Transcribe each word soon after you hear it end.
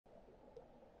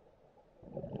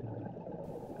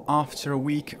After a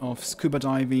week of scuba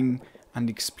diving and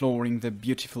exploring the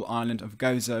beautiful island of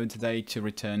Gozo, the day to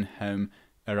return home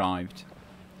arrived.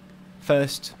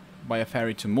 First by a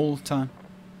ferry to Malta,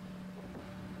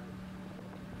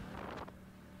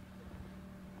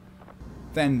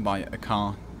 then by a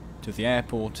car to the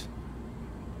airport,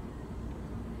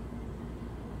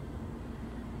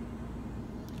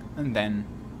 and then,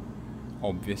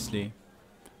 obviously,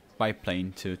 by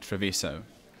plane to Treviso.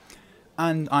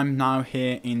 And I'm now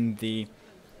here in the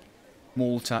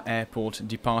Malta Airport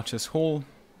Departures Hall,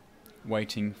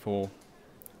 waiting for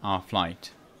our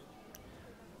flight,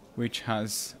 which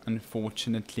has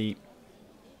unfortunately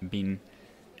been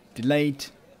delayed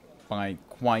by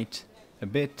quite a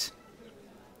bit.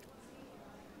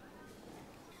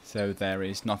 So there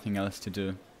is nothing else to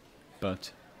do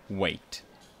but wait.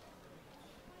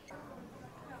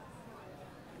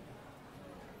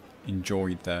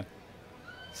 Enjoy the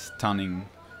stunning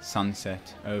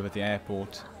sunset over the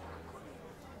airport.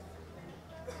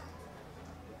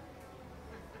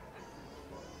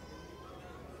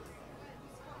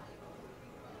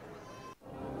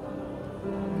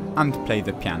 And play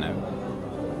the piano.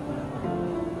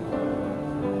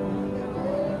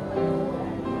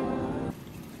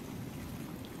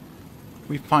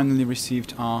 We finally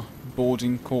received our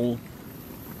boarding call,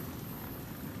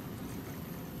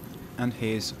 and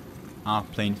here's our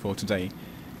plane for today.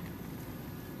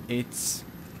 It's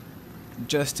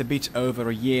just a bit over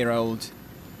a year old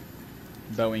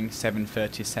Boeing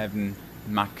 737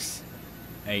 MAX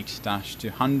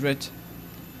 8-200,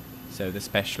 so the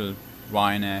special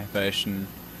Ryanair version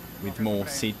with more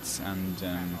seats and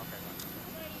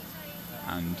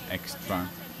extra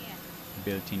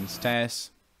built-in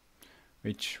stairs,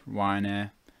 which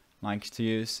Ryanair likes to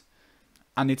use.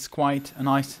 And it's quite a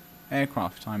nice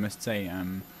aircraft, I must say.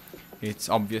 It's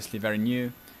obviously very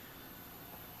new,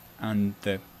 and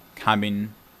the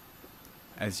cabin,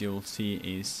 as you'll see,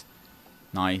 is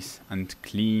nice and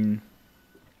clean.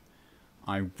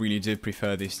 I really do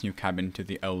prefer this new cabin to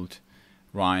the old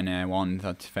Ryanair one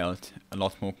that felt a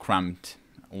lot more cramped.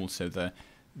 Also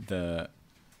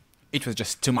it was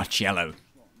just too much yellow.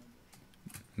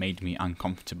 Made me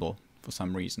uncomfortable for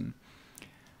some reason.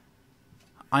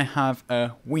 I have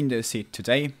a window seat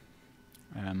today,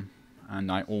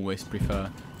 and I always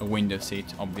prefer a window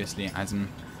seat. Obviously, as an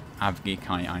av geek,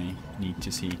 I need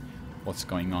to see what's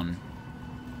going on.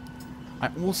 I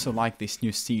also like this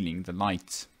new ceiling, the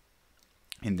lights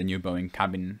in the new Boeing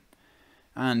cabin.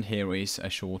 And here is a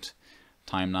short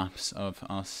time lapse of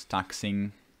us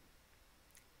taxiing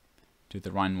to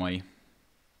the runway,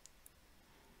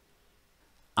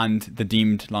 and the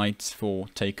dimmed lights for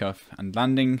takeoff and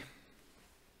landing.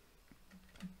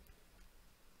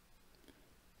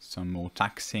 Some more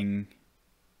taxiing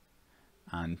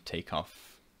and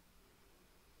takeoff.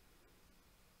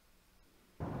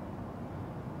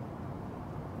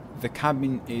 The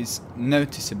cabin is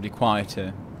noticeably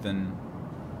quieter than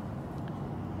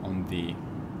on the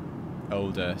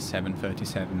older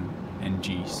 737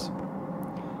 NGs.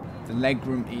 The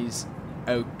legroom is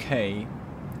okay,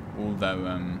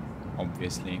 although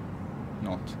obviously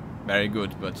not very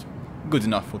good, but good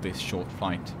enough for this short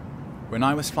flight. When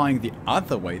I was flying the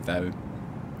other way though,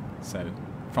 so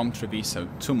from Treviso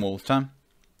to Malta,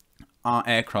 our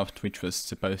aircraft, which was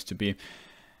supposed to be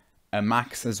a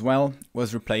MAX as well,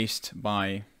 was replaced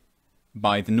by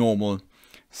the normal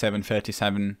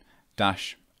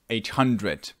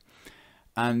 737-800,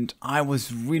 and I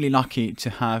was really lucky to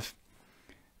have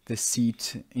the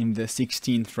seat in the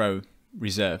 16th row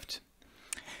reserved.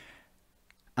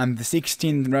 And the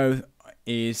 16th row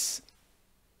is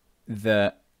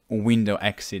the window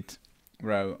exit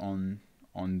row on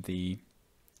the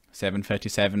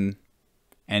 737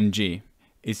 NG.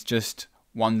 It's just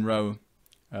one row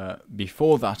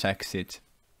before that exit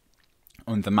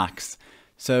on the MAX.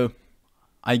 So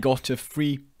I got a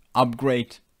free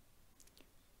upgrade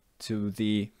to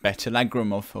the better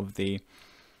legroom of the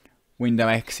window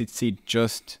exit seat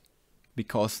just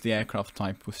because the aircraft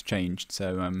type was changed.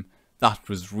 So that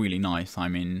was really nice. I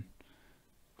mean,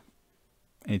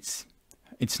 it's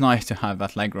nice to have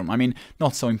that legroom. I mean,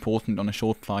 not so important on a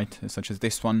short flight such as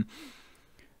this one,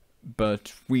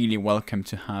 but really welcome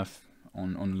to have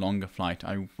on a longer flight.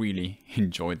 I really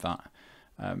enjoyed that.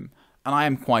 And I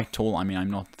am quite tall. I mean,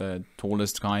 I'm not the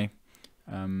tallest guy,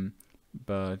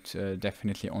 but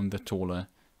definitely on the taller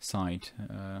side.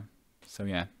 So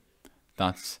yeah,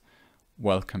 that's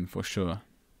welcome for sure.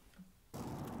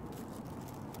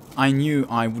 I knew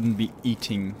I wouldn't be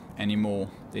eating anymore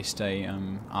this day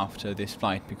after this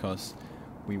flight because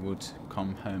we would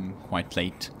come home quite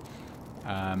late.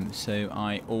 So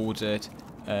I ordered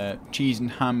cheese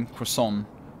and ham croissant,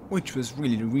 which was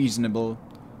really reasonable,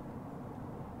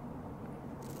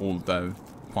 although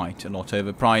quite a lot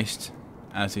overpriced,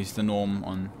 as is the norm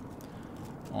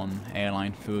on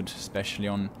airline food, especially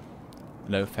on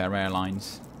low-fare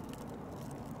airlines.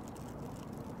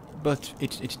 But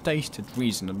it tasted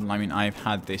reasonable. I mean, I've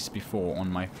had this before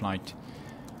on my flight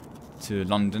to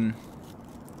London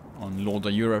on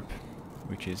Malta Europe,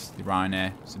 which is the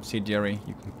Ryanair subsidiary.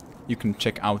 You can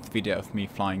check out the video of me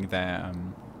flying there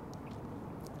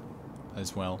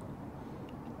as well.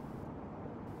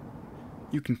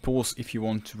 You can pause if you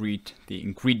want to read the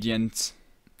ingredients.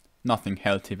 Nothing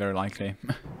healthy, very likely.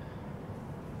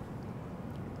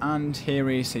 And here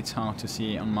is, it's hard to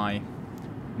see on my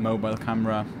mobile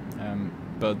camera,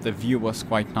 but the view was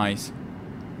quite nice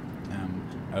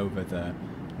over the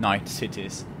night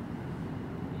cities.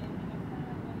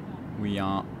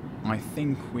 I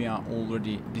think we are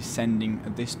already descending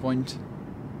at this point.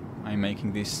 I'm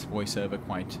making this voiceover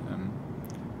quite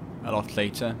a lot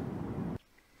later,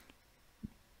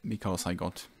 because I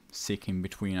got sick in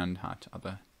between and had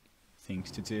other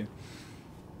things to do.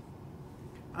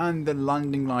 And the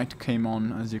landing light came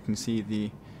on. As you can see,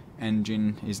 the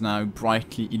engine is now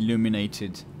brightly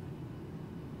illuminated.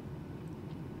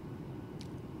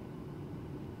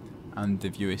 And the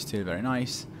view is still very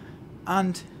nice.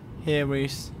 And here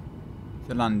is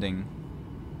the landing.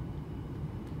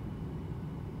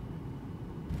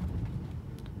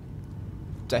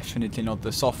 Definitely not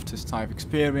the softest I've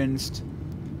experienced,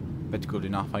 but good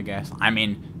enough, I guess. I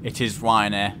mean, it is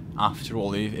Ryanair, after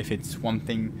all. If it's one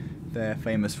thing they're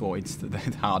famous for, it's the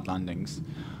hard landings.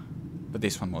 But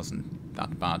this one wasn't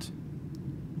that bad.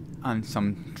 And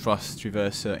some thrust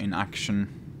reverser in action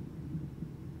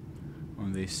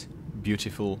on this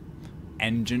beautiful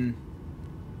engine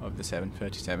of the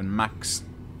 737 MAX.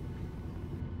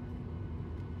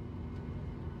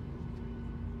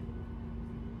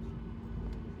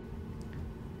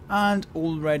 And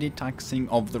already taxiing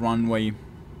off the runway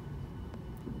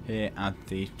here at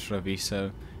the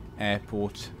Treviso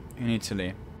airport in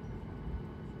Italy.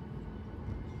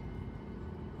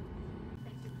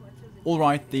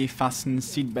 Alright, the fasten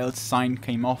seatbelt sign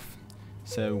came off,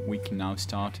 so we can now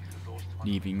start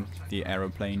leaving the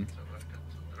aeroplane.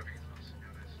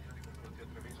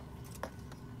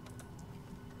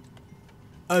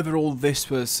 Overall, this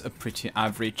was a pretty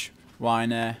average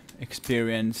Ryanair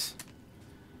experience.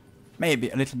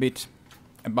 Maybe a little bit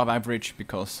above average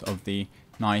because of the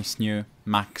nice new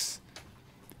MAX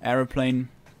aeroplane.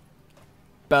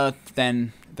 But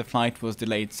then the flight was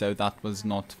delayed, so that was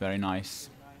not very nice.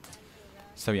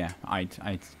 So yeah, I'd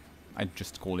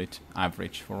just call it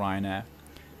average for Ryanair.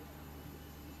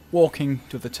 Walking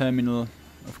to the terminal,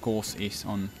 of course, is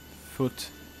on foot,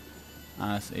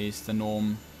 as is the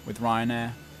norm with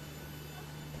Ryanair.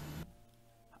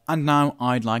 And now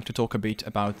I'd like to talk a bit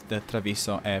about the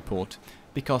Treviso airport,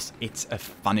 because it's a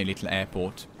funny little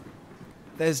airport.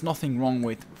 There's nothing wrong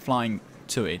with flying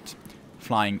to it.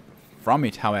 Flying from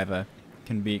it, however,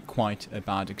 can be quite a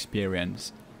bad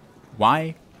experience.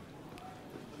 Why?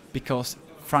 Because,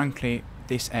 frankly,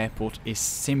 this airport is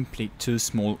simply too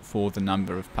small for the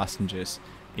number of passengers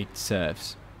it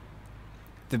serves.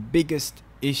 The biggest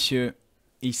issue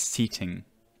is seating.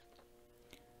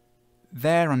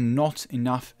 There are not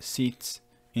enough seats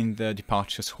in the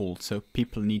departures hall, so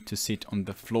people need to sit on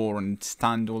the floor and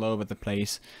stand all over the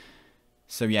place.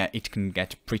 So yeah, it can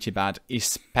get pretty bad,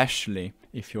 especially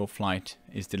if your flight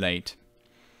is delayed.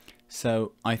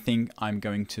 So I think I'm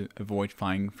going to avoid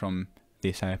flying from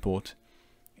this airport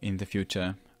in the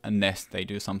future, unless they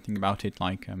do something about it,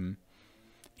 like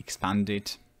expand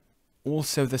it.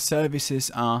 Also, the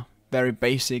services are very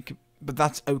basic, but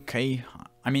that's okay.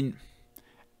 I mean,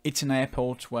 it's an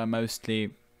airport where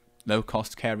mostly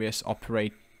low-cost carriers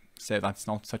operate, so that's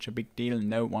not such a big deal.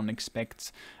 No one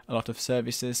expects a lot of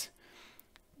services,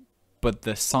 but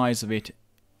the size of it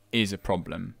is a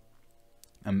problem.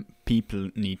 People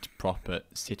need proper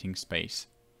sitting space.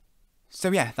 So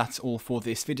yeah, that's all for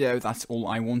this video. That's all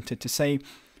I wanted to say.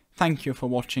 Thank you for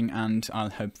watching, and I'll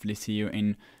hopefully see you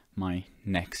in my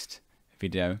next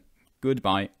video.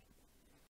 Goodbye.